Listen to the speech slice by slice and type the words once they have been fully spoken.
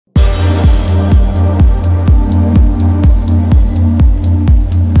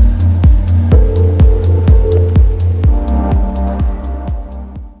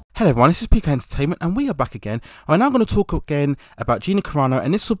Hello everyone, this is PK Entertainment and we are back again. I'm now going to talk again about Gina Carano,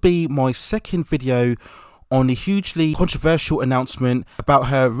 and this will be my second video on the hugely controversial announcement about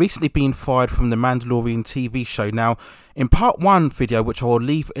her recently being fired from the Mandalorian TV show. Now, in part one video, which I will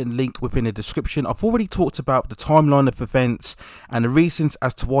leave a link within the description, I've already talked about the timeline of events and the reasons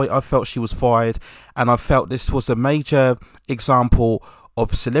as to why I felt she was fired, and I felt this was a major example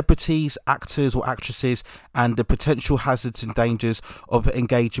of celebrities, actors or actresses, and the potential hazards and dangers of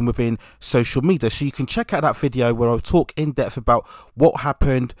engaging within social media. So you can check out that video where I talk in depth about what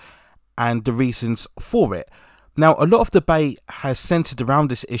happened and the reasons for it. Now, a lot of debate has centered around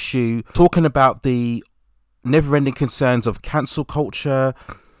this issue, talking about the never-ending concerns of cancel culture,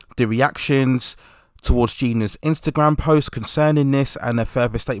 the reactions towards Gina's Instagram post concerning this, and her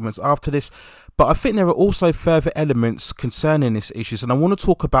further statements after this. But I think there are also further elements concerning this issue, and I want to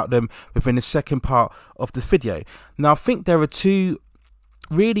talk about them within the second part of this video. Now, I think there are two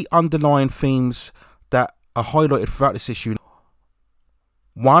really underlying themes that are highlighted throughout this issue.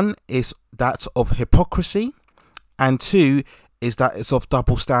 One is that of hypocrisy, and two is that it's of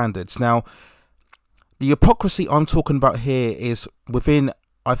double standards. Now, the hypocrisy I'm talking about here is within,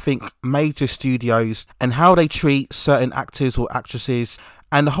 I think, major studios and how they treat certain actors or actresses,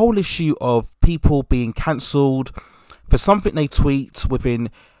 and the whole issue of people being cancelled for something they tweet within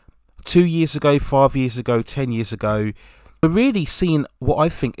 2 years ago, 5 years ago, 10 years ago. We're really seeing what I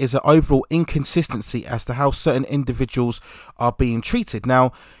think is an overall inconsistency as to how certain individuals are being treated.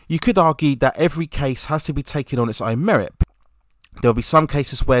 Now, you could argue that every case has to be taken on its own merit. There'll be some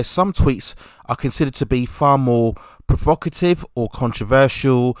cases where some tweets are considered to be far more provocative or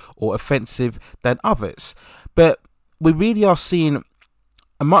controversial or offensive than others. But we really are seeing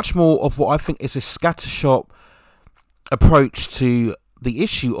a much more of what I think is a scattershot approach to the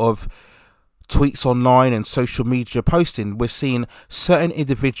issue of tweets online and social media posting. We're seeing certain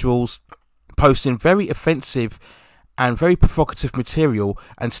individuals posting very offensive and very provocative material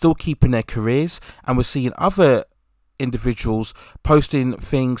and still keeping their careers, and we're seeing other individuals posting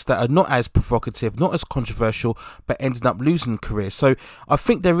things that are not as provocative, not as controversial, but ending up losing careers. So I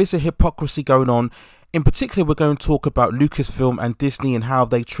think there is a hypocrisy going on. In particular, we're going to talk about Lucasfilm and Disney and how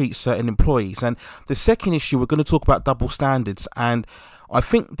they treat certain employees. And the second issue, we're going to talk about double standards. And I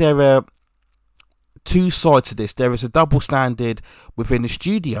think there are two sides to this. There is a double standard within the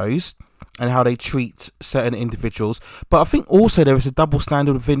studios and how they treat certain individuals, but I think also there is a double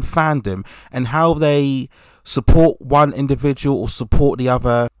standard within fandom and how they support one individual or support the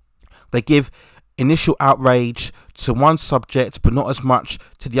other. They give initial outrage to one subject but not as much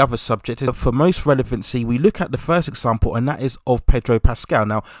to the other subject. For most relevancy, we look at the first example, and that is of Pedro Pascal.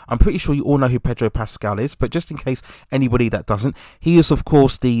 Now, I'm pretty sure you all know who Pedro Pascal is, but just in case anybody that doesn't, he is of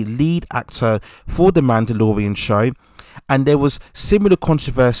course the lead actor for the Mandalorian show, and there was similar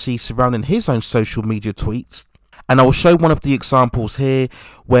controversy surrounding his own social media tweets. And I will show one of the examples here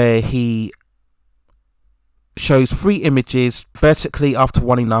where he shows 3 images vertically after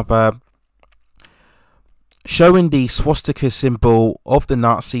one another, showing the swastika symbol of the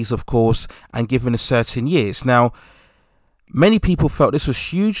Nazis, of course, and given a certain years. Now, many people felt this was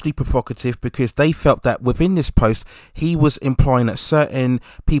hugely provocative because they felt that within this post he was implying that certain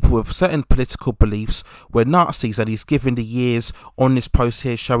people with certain political beliefs were Nazis, and he's given the years on this post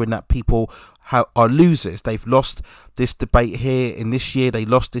here showing that people are losers. They've lost this debate here in this year, they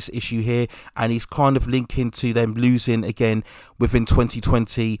lost this issue here, and he's kind of linking to them losing again within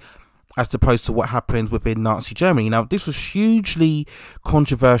 2020 as opposed to what happened within Nazi Germany. Now, this was hugely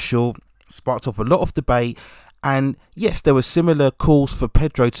controversial, sparked off a lot of debate, and yes, there were similar calls for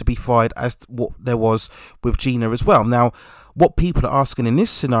Pedro to be fired as what there was with Gina as well. Now, what people are asking in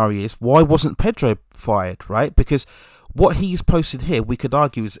this scenario is, why wasn't Pedro fired, right? Because what he's posted here, we could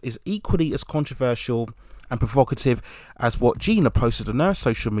argue, is equally as controversial and provocative as what Gina posted on her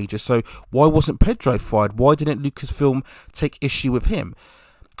social media. So why wasn't Pedro fired? Why didn't Lucasfilm take issue with him?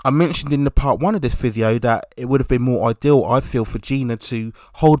 I mentioned in the part 1 of this video that it would have been more ideal, I feel, for Gina to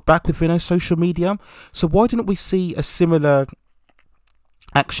hold back within her social media. So why didn't we see a similar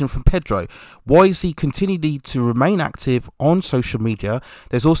action from Pedro? Why is he continuing to remain active on social media?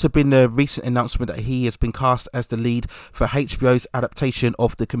 There's also been the recent announcement that he has been cast as the lead for HBO's adaptation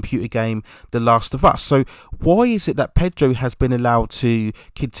of the computer game The Last of Us. So why is it that Pedro has been allowed to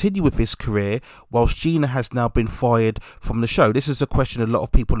continue with his career whilst Gina has now been fired from the show? This is a question a lot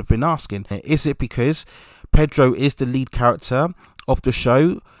of people have been asking. Is it because Pedro is the lead character of the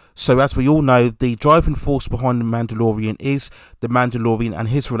show? So as we all know, the driving force behind the Mandalorian is the Mandalorian and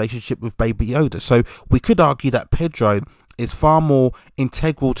his relationship with Baby Yoda. So we could argue that Pedro is far more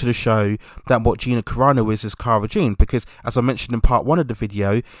integral to the show than what Gina Carano is as Cara Dune, because as I mentioned in part 1 of the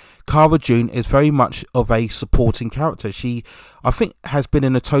video, Cara Dune is very much of a supporting character. She, I think, has been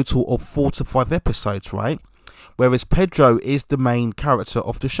in a total of 4 to 5 episodes, right? Whereas Pedro is the main character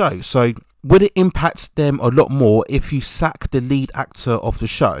of the show. So would it impact them a lot more if you sack the lead actor of the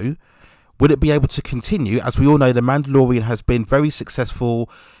show? Would it be able to continue? As we all know, The Mandalorian has been very successful.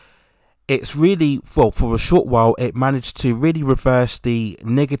 It's really, well, for a short while, it managed to really reverse the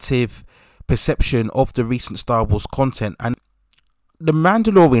negative perception of the recent Star Wars content. And The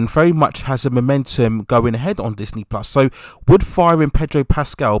Mandalorian very much has a momentum going ahead on Disney Plus. So would firing Pedro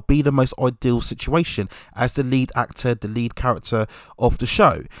Pascal be the most ideal situation as the lead actor, the lead character of the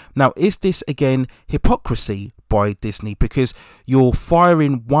show? Now, is this again hypocrisy by Disney, because you're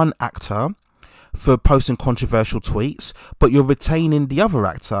firing one actor for posting controversial tweets, but you're retaining the other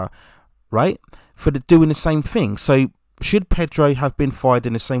actor, right, for doing the same thing? So should Pedro have been fired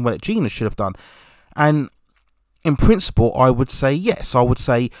in the same way that Gina should have done? And in principle, I would say yes. I would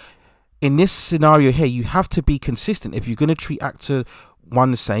say in this scenario here, you have to be consistent. If you're going to treat actor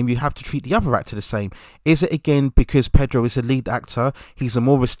one the same, you have to treat the other actor the same. Is it again because Pedro is a lead actor? He's a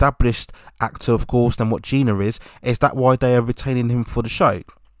more established actor, of course, than what Gina is. Is that why they are retaining him for the show?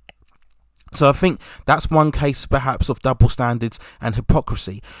 So I think that's one case perhaps of double standards and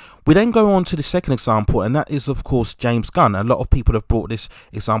hypocrisy. We then go on to the second example, and that is of course James Gunn. A lot of people have brought this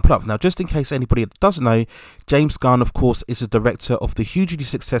example up. Now, just in case anybody doesn't know, James Gunn of course is the director of the hugely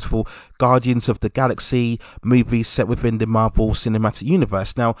successful Guardians of the Galaxy movies set within the Marvel Cinematic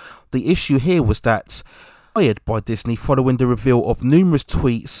Universe. Now, the issue here was that fired by Disney following the reveal of numerous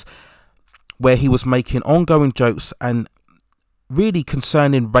tweets where he was making ongoing jokes and really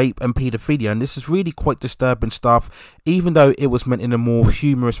concerning rape and paedophilia, and this is really quite disturbing stuff. Even though it was meant in a more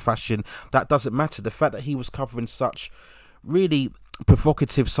humorous fashion, that doesn't matter. The fact that he was covering such really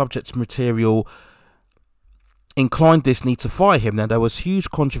provocative subject material inclined Disney to fire him. Now, there was huge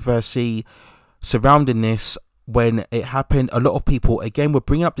controversy surrounding this when it happened. A lot of people again were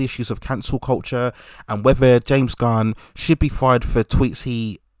bringing up the issues of cancel culture and whether James Gunn should be fired for tweets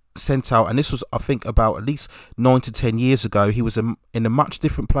he sent out. And this was, I think, about at least 9 to 10 years ago. He was in a much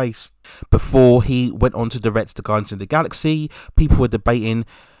different place before he went on to direct the Guardians of the Galaxy. People were debating,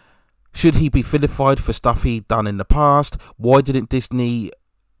 should he be vilified for stuff he'd done in the past? Why didn't Disney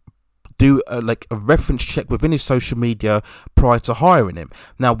do a reference check within his social media prior to hiring him?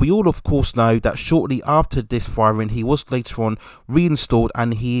 Now, we all of course know that shortly after this firing, he was later on reinstalled,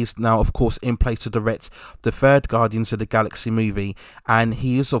 and he is now of course in place to direct the third Guardians of the Galaxy movie, and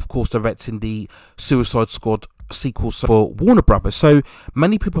he is of course directing the Suicide Squad sequel for Warner Brothers. So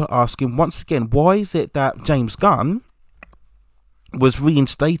many people are asking once again, why is it that James Gunn was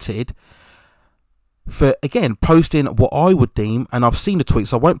reinstated for, again, posting what I would deem, and I've seen the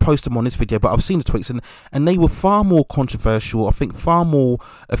tweets, I won't post them on this video, but I've seen the tweets, and they were far more controversial, I think far more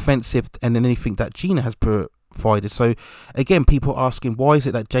offensive than anything that Gina has provided. So again, people are asking, why is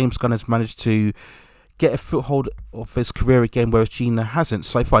it that James Gunn has managed to get a foothold of his career again, whereas Gina hasn't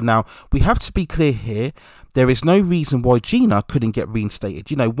so far? Now, we have to be clear here, there is no reason why Gina couldn't get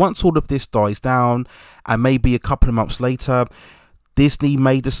reinstated. You know, once all of this dies down, and maybe a couple of months later, Disney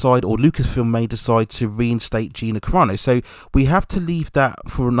may decide, or Lucasfilm may decide, to reinstate Gina Carano. So we have to leave that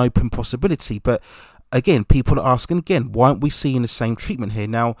for an open possibility. But again, people are asking again, why aren't we seeing the same treatment here?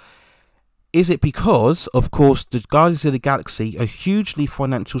 Now, is it because, of course, the Guardians of the Galaxy are hugely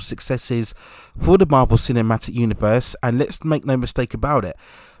financial successes for the Marvel Cinematic Universe? And let's make no mistake about it,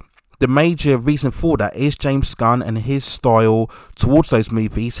 the major reason for that is James Gunn and his style towards those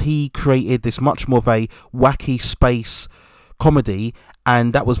movies. He created this much more of a wacky space comedy,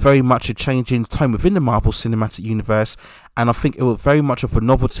 and that was very much a change in tone within the Marvel Cinematic Universe, and I think it was very much of a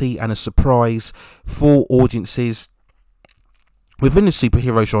novelty and a surprise for audiences within the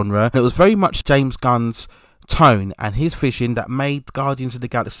superhero genre. And it was very much James Gunn's tone and his vision that made Guardians of the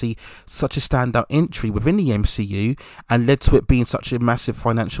Galaxy such a standout entry within the MCU and led to it being such a massive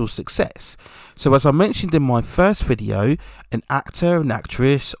financial success. So as I mentioned in my first video, an actor, an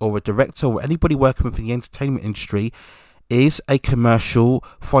actress, or a director, or anybody working within the entertainment industry is a commercial,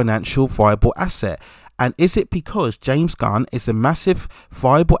 financial, viable asset. And is it because James Gunn is a massive,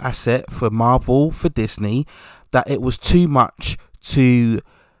 viable asset for Marvel, for Disney, that it was too much to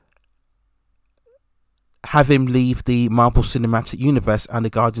have him leave the Marvel Cinematic Universe and the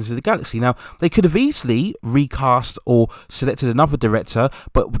Guardians of the Galaxy? Now, they could have easily recast or selected another director,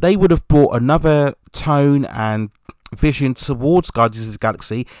 but they would have brought another tone and vision towards Guardians of the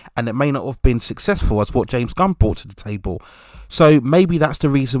Galaxy, and it may not have been successful as what James Gunn brought to the table. So maybe that's the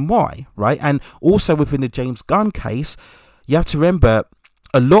reason why, right? And also within the James Gunn case, you have to remember,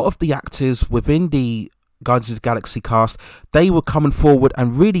 a lot of the actors within the Guardians of the Galaxy cast, they were coming forward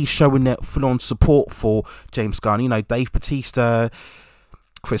and really showing their full-on support for James Gunn. You know, Dave Bautista,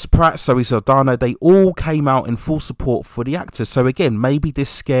 Chris Pratt, Zoe Saldana, they all came out in full support for the actors. So again, maybe this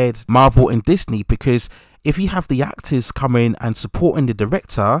scared Marvel and Disney, because if you have the actors come in and supporting the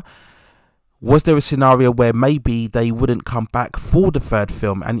director, was there a scenario where maybe they wouldn't come back for the third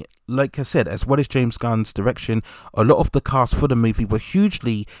film? And like I said, as well as James Gunn's direction, a lot of the cast for the movie were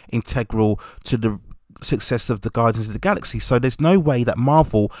hugely integral to the success of the Guardians of the Galaxy. So there's no way that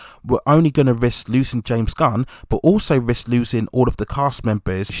Marvel were only going to risk losing James Gunn, but also risk losing all of the cast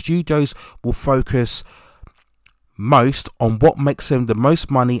members. Studios will focus most on what makes them the most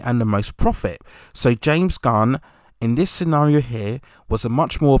money and the most profit. So James Gunn, in this scenario here, was a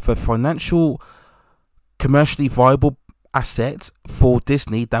much more of a financial, commercially viable asset for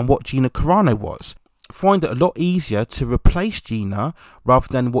Disney than what Gina Carano was. Find it a lot easier to replace Gina rather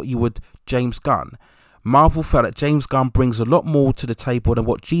than what you would James Gunn. Marvel felt that James Gunn brings a lot more to the table than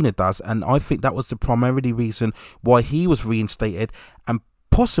what Gina does, and I think that was the primary reason why he was reinstated, and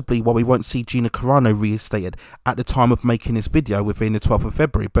possibly why we won't see Gina Carano reinstated at the time of making this video within the 12th of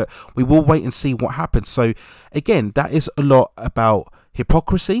February, but we will wait and see what happens. So again, that is a lot about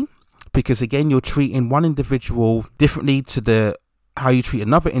hypocrisy, because again, you're treating one individual differently to how you treat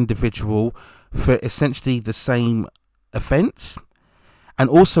another individual for essentially the same offense. And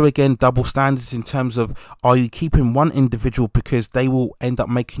also, again, double standards in terms of, are you keeping one individual because they will end up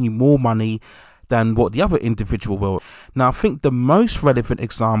making you more money than what the other individual will? Now, I think the most relevant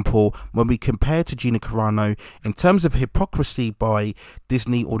example when we compare to Gina Carano in terms of hypocrisy by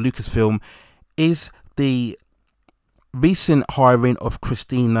Disney or Lucasfilm is the recent hiring of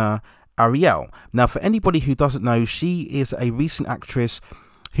Christina Ariel. Now, for anybody who doesn't know, she is a recent actress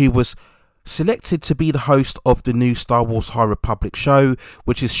who was selected to be the host of the new Star Wars High Republic show,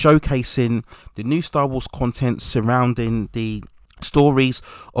 which is showcasing the new Star Wars content surrounding the stories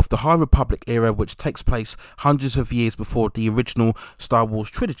of the High Republic era, which takes place hundreds of years before the original Star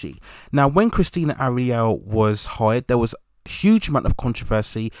Wars trilogy. Now, when Christina Ariel was hired, there was a huge amount of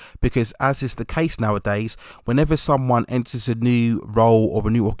controversy, because as is the case nowadays, whenever someone enters a new role or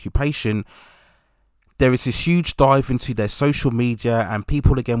a new occupation, there is this huge dive into their social media, and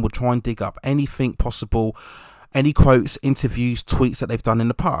people again will try and dig up anything possible, any quotes, interviews, tweets that they've done in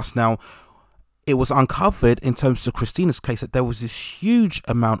the past. Now, it was uncovered in terms of Christina's case that there was this huge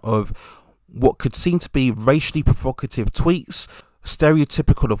amount of what could seem to be racially provocative tweets,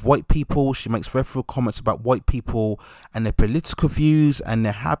 stereotypical of white people. She makes referral comments about white people and their political views and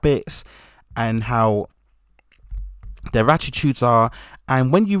their habits and how their attitudes are.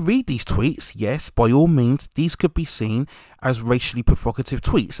 And when you read these tweets, yes, by all means, these could be seen as racially provocative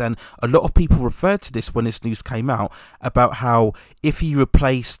tweets. And a lot of people referred to this when this news came out, about how if you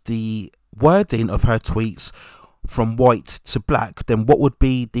replace the wording of her tweets from white to black, then what would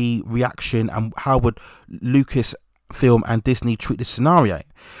be the reaction, and how would Lucasfilm and Disney treat this scenario?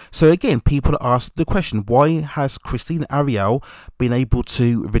 So again, people ask the question, why has Christina Ariel been able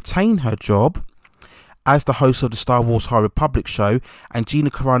to retain her job as the host of the Star Wars High Republic show, and Gina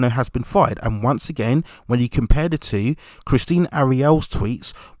Carano has been fired? And once again, when you compare the two, Christina Ariel's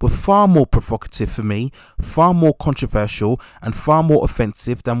tweets were far more provocative for me, far more controversial, and far more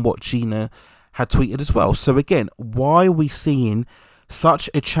offensive than what Gina had tweeted as well. So again, why are we seeing such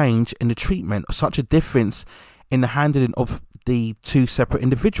a change in the treatment, such a difference in the handling of the two separate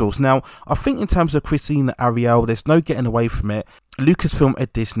individuals? Now, I think in terms of Christina Ariel, there's no getting away from it. Lucasfilm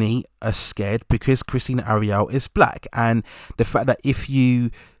at Disney are scared because Christina Ariel is black, and the fact that if you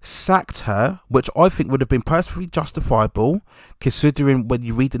sacked her, which I think would have been perfectly justifiable considering when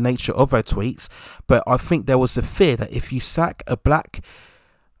you read the nature of her tweets, but I think there was a fear that if you sack a black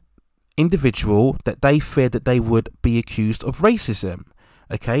individual, that they feared that they would be accused of racism.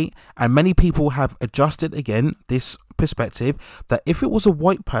 Okay, and many people have adjusted again this perspective, that if it was a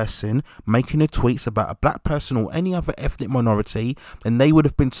white person making the tweets about a black person or any other ethnic minority, then they would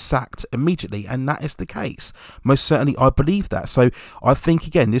have been sacked immediately, and that is the case. Most certainly I believe that. So I think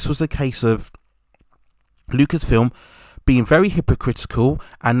again, this was a case of Lucasfilm being very hypocritical,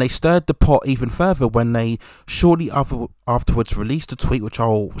 and they stirred the pot even further when they shortly afterwards released a tweet, which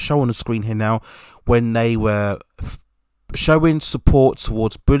I'll show on the screen here now, when they were showing support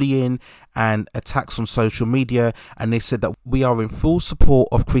towards bullying and attacks on social media, and they said that we are in full support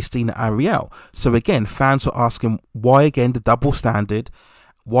of Christina Ariel. So again, fans are asking, why again the double standard?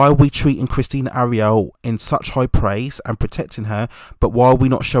 why are we treating Christina Ariel in such high praise and protecting her, but why are we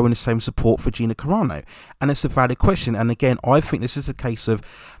not showing the same support for Gina Carano? And it's a valid question. And again, I think this is a case of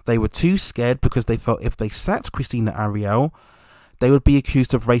they were too scared because they felt if they sacked Christina Ariel, they would be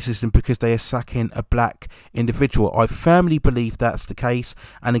accused of racism because they are sacking a black individual. I firmly believe that's the case.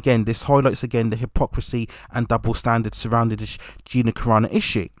 And again, this highlights again the hypocrisy and double standards surrounding the Gina Carano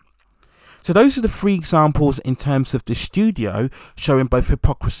issue. So those are the 3 examples in terms of the studio showing both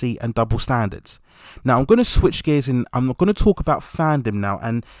hypocrisy and double standards. Now I'm going to switch gears and I'm going to talk about fandom now,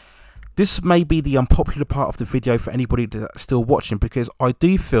 and this may be the unpopular part of the video for anybody that's still watching, because I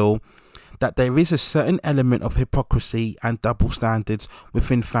do feel that there is a certain element of hypocrisy and double standards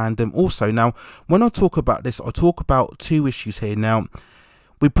within fandom also. Now when I talk about this, I talk about 2 issues here. Now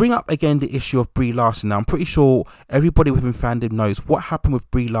we bring up again the issue of Brie Larson. Now I'm pretty sure everybody within fandom knows what happened with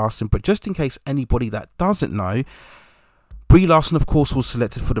Brie Larson, but just in case anybody that doesn't know, Brie Larson of course was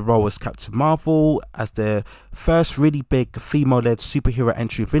selected for the role as Captain Marvel, as the first really big female-led superhero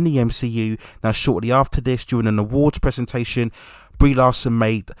entry within the MCU. Now shortly after this, during an awards presentation, Brie Larson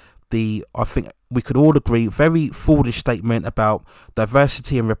made the, I think we could all agree, very foolish statement about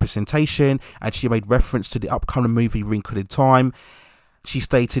diversity and representation, and she made reference to the upcoming movie Wrinkle in Time. She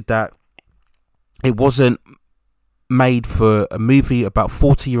stated that it wasn't made for a movie about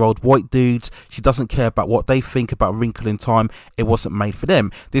 40-year-old white dudes. She doesn't care about what they think about Wrinkle in Time. It wasn't made for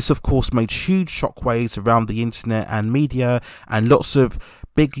them. This of course made huge shockwaves around the internet and media, and lots of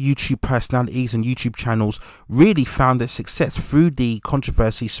big YouTube personalities and YouTube channels really found their success through the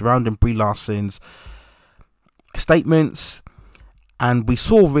controversy surrounding Brie Larson's statements. And we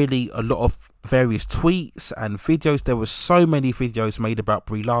saw really a lot of various tweets and videos. There were so many videos made about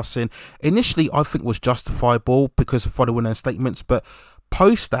Brie Larson. Initially I think was justifiable because of following her statements, but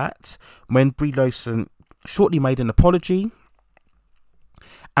post that, when Brie Larson shortly made an apology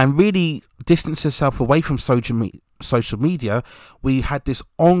and really distanced herself away from social media, we had this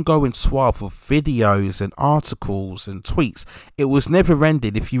ongoing swath of videos and articles and tweets. It was never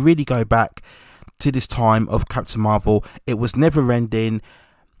ending. If you really go back to this time of Captain Marvel, it was never ending.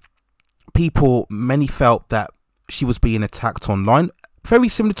 Many felt that she was being attacked online, very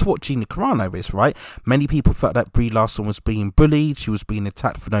similar to what Gina Carano is, right? Many people felt that Brie Larson was being bullied, she was being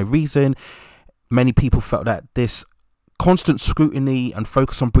attacked for no reason. Many people felt that this constant scrutiny and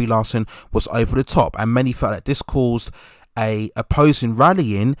focus on Brie Larson was over the top, and many felt that this caused a opposing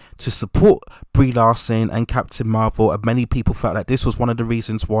rallying to support Brie Larson and Captain Marvel, and many people felt that this was one of the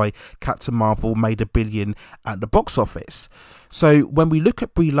reasons why Captain Marvel made $1 billion at the box office. So when we look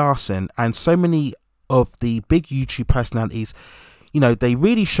at Brie Larson and so many of the big YouTube personalities, you know, they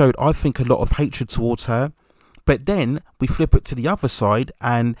really showed, I think, a lot of hatred towards her. But then we flip it to the other side,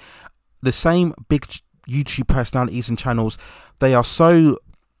 and the same big YouTube personalities and channels, they are so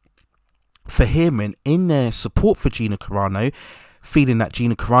vehement in their support for Gina Carano, feeling that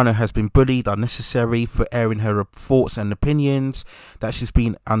Gina Carano has been bullied unnecessarily for airing her thoughts and opinions, that she's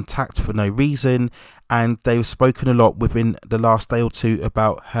been attacked for no reason, and they've spoken a lot within the last day or 2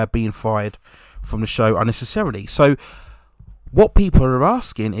 about her being fired from the show unnecessarily. So what people are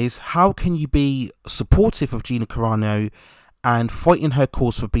asking is, how can you be supportive of Gina Carano and fighting her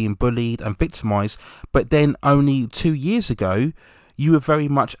cause for being bullied and victimized, but then only 2 years ago you were very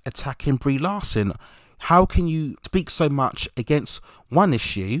much attacking Brie Larson? How can you speak so much against one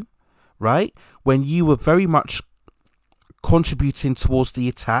issue, right, when you were very much contributing towards the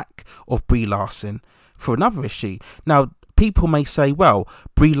attack of Brie Larson for another issue? Now, people may say, well,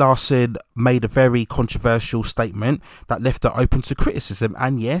 Brie Larson made a very controversial statement that left her open to criticism,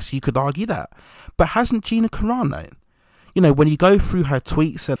 and yes, you could argue that. But hasn't Gina Carano? You know, when you go through her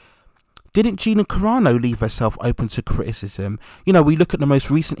tweets, and didn't Gina Carano leave herself open to criticism? You know, we look at the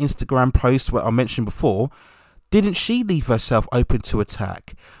most recent Instagram post where I mentioned before. Didn't she leave herself open to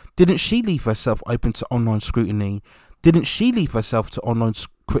attack? Didn't she leave herself open to online scrutiny? Didn't she leave herself to online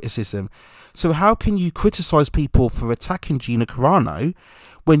criticism? So how can you criticize people for attacking Gina Carano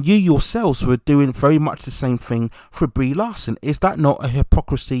when you yourselves were doing very much the same thing for Brie Larson? Is that not a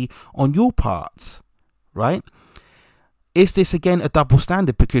hypocrisy on your part, right? Is this again a double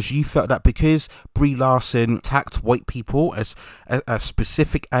standard because you felt that because Brie Larson attacked white people as a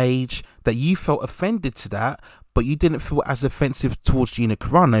specific age, that you felt offended to that, but you didn't feel as offensive towards Gina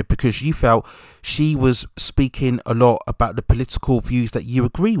Carano because you felt she was speaking a lot about the political views that you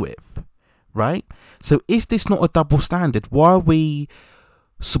agree with, right? So is this not a double standard? Why are we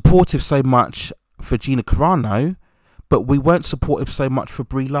supportive so much for Gina Carano, but we weren't supportive so much for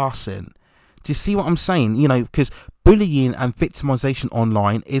Brie Larson? Do you see what I'm saying? You know, because bullying and victimization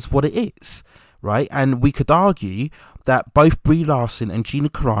online is what it is, right? And we could argue that both Brie Larson and Gina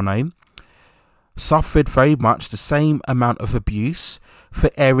Carano suffered very much the same amount of abuse for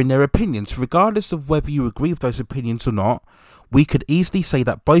airing their opinions. Regardless of whether you agree with those opinions or not, we could easily say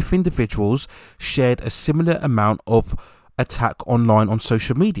that both individuals shared a similar amount of attack online on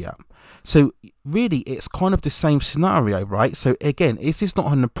social media. So really, it's kind of the same scenario, right? So again, is this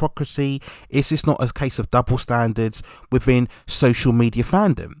not an hypocrisy? Is this not a case of double standards within social media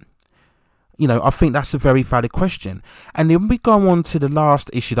fandom? You know, I think that's a very valid question. And then we go on to the last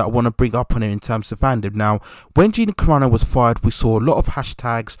issue that I want to bring up on it in terms of fandom. Now, when Gina Carano was fired, we saw a lot of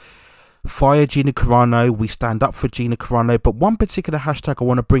hashtags: fire Gina Carano, we stand up for Gina Carano. But one particular hashtag I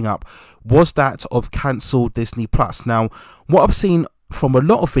want to bring up was that of cancel Disney Plus. Now, what I've seen from a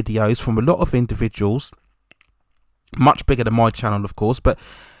lot of videos, from a lot of individuals, much bigger than my channel, of course, but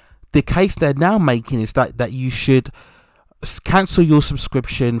the case they're now making is that you should cancel your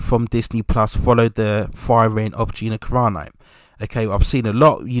subscription from Disney Plus, follow the firing of Gina Carano. Okay, I've seen a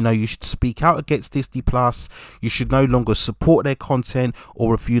lot, you know, you should speak out against Disney Plus, you should no longer support their content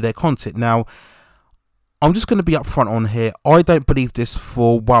or review their content. Now, I'm just going to be upfront on here, I don't believe this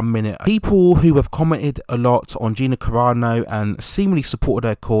for 1 minute. People who have commented a lot on Gina Carano and seemingly supported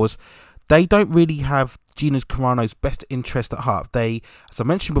her cause, they don't really have Gina Carano's best interest at heart. They, as I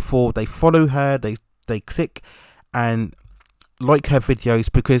mentioned before, they follow her, they click and like her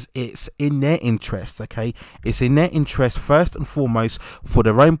videos because it's in their interest. Okay, it's in their interest first and foremost for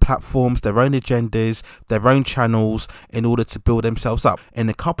their own platforms, their own agendas, their own channels, in order to build themselves up. In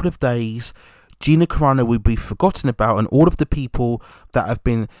a couple of days, Gina Carano will be forgotten about, and all of the people that have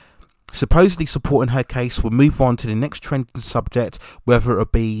been supposedly supporting her case will move on to the next trending subject, whether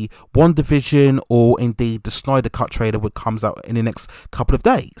it be WandaVision or indeed the Snyder Cut trailer, which comes out in the next couple of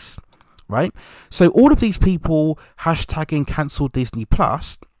days. Right, so all of these people hashtagging cancel Disney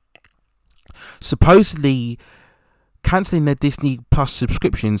Plus, supposedly cancelling their Disney Plus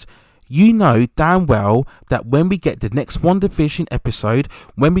subscriptions, you know damn well that when we get the next WandaVision episode,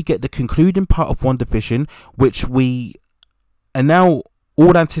 when we get the concluding part of WandaVision, which we are now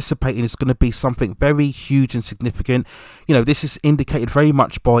all anticipating is going to be something very huge and significant. You know, this is indicated very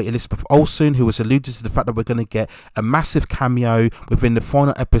much by Elizabeth Olsen, who has alluded to the fact that we're going to get a massive cameo within the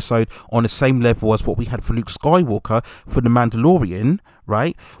final episode on the same level as what we had for Luke Skywalker for the Mandalorian,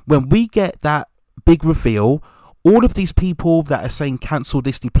 right? When we get that big reveal, all of these people that are saying cancel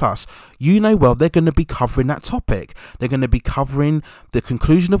Disney Plus, you know well they're going to be covering that topic. They're going to be covering the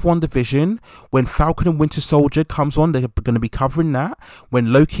conclusion of WandaVision. When Falcon and Winter Soldier comes on, they're going to be covering that.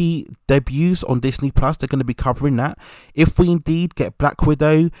 When Loki debuts on Disney Plus, they're going to be covering that. If we indeed get Black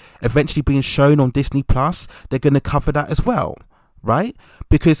Widow eventually being shown on Disney Plus, they're going to cover that as well. Right?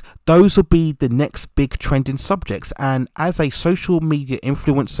 Because those will be the next big trending subjects. And as a social media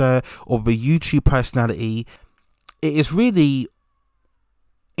influencer or a YouTube personality, it is really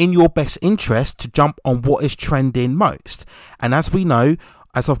in your best interest to jump on what is trending most. And as we know,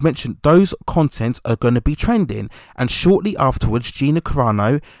 as I've mentioned, those contents are going to be trending. And shortly afterwards, Gina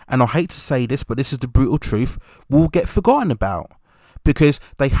Carano, and I hate to say this, but this is the brutal truth, will get forgotten about. Because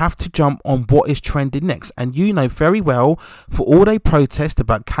they have to jump on what is trending next. And you know very well, for all they protest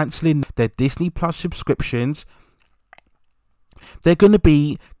about cancelling their Disney Plus subscriptions, they're going to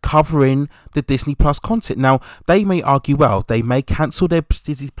be covering the Disney Plus content. Now, they may argue, well, they may cancel their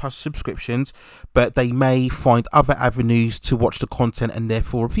Disney Plus subscriptions, but they may find other avenues to watch the content and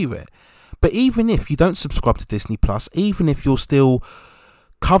therefore review it. But even if you don't subscribe to Disney Plus, even if you're still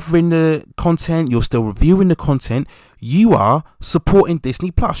covering the content, you're still reviewing the content, you are supporting Disney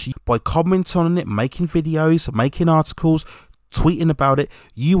Plus by commenting on it, making videos, making articles, tweeting about it.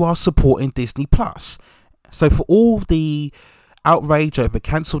 You are supporting Disney Plus. So for all the outrage over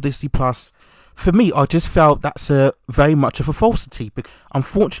cancel Disney Plus, for me, I just felt that's very much of a falsity. Because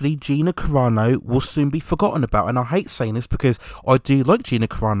unfortunately, Gina Carano will soon be forgotten about. And I hate saying this because I do like Gina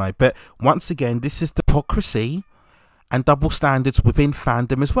Carano, but once again, this is the hypocrisy and double standards within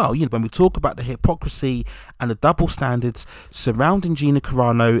fandom as well. You know, when we talk about the hypocrisy and the double standards surrounding Gina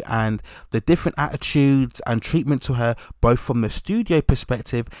Carano and the different attitudes and treatment to her, both from the studio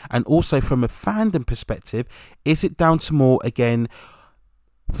perspective and also from a fandom perspective, is it down to more, again,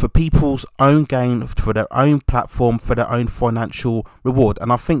 for people's own gain, for their own platform, for their own financial reward?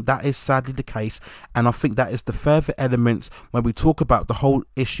 And I think that is sadly the case, and I think that is the further elements when we talk about the whole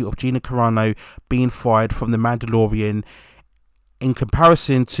issue of Gina Carano being fired from the Mandalorian in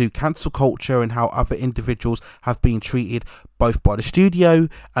comparison to cancel culture and how other individuals have been treated, both by the studio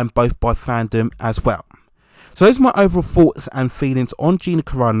and both by fandom as well. So those are my overall thoughts and feelings on Gina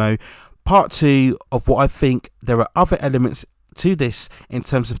Carano. Part 2 of what I think there are other elements to this in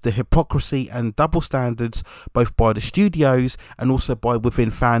terms of the hypocrisy and double standards, both by the studios and also by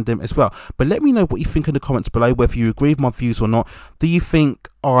within fandom as well. But let me know what you think in the comments below, whether you agree with my views or not. Do you think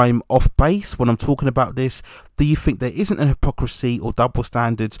I'm off base when I'm talking about this? Do you think there isn't a hypocrisy or double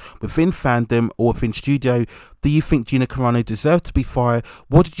standards within fandom or within studio? Do you think Gina Carano deserved to be fired?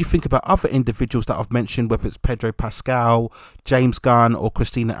 What did you think about other individuals that I've mentioned, whether it's Pedro Pascal, James Gunn or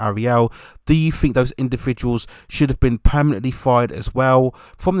Christina Ariel? Do you think those individuals should have been permanently fired as well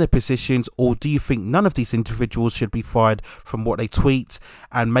from their positions, or do you think none of these individuals should be fired from what they tweet,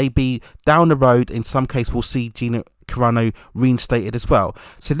 and maybe down the road in some case we'll see Gina Carano reinstated as well?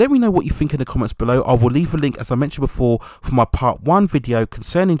 So let me know what you think in the comments below. I will leave a link, as I mentioned before, for my part 1 video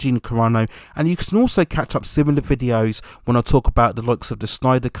concerning Gina Carano, and you can also catch up similar videos when I talk about the likes of the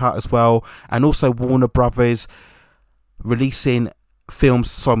Snyder Cut as well, and also Warner Brothers releasing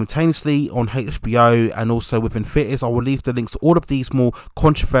films simultaneously on HBO and also within theaters. I will leave the links to all of these more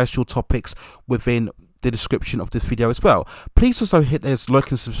controversial topics within the description of this video as well. Please also hit those like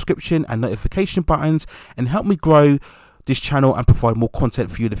and subscription and notification buttons and help me grow this channel and provide more content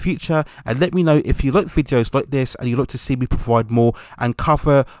for you in the future. And let me know if you like videos like this and you'd like to see me provide more and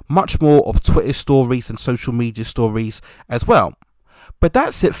cover much more of Twitter stories and social media stories as well. But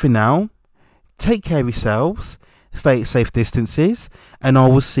that's it for now. Take care of yourselves, stay at safe distances, and I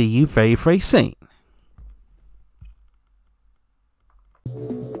will see you very, very soon.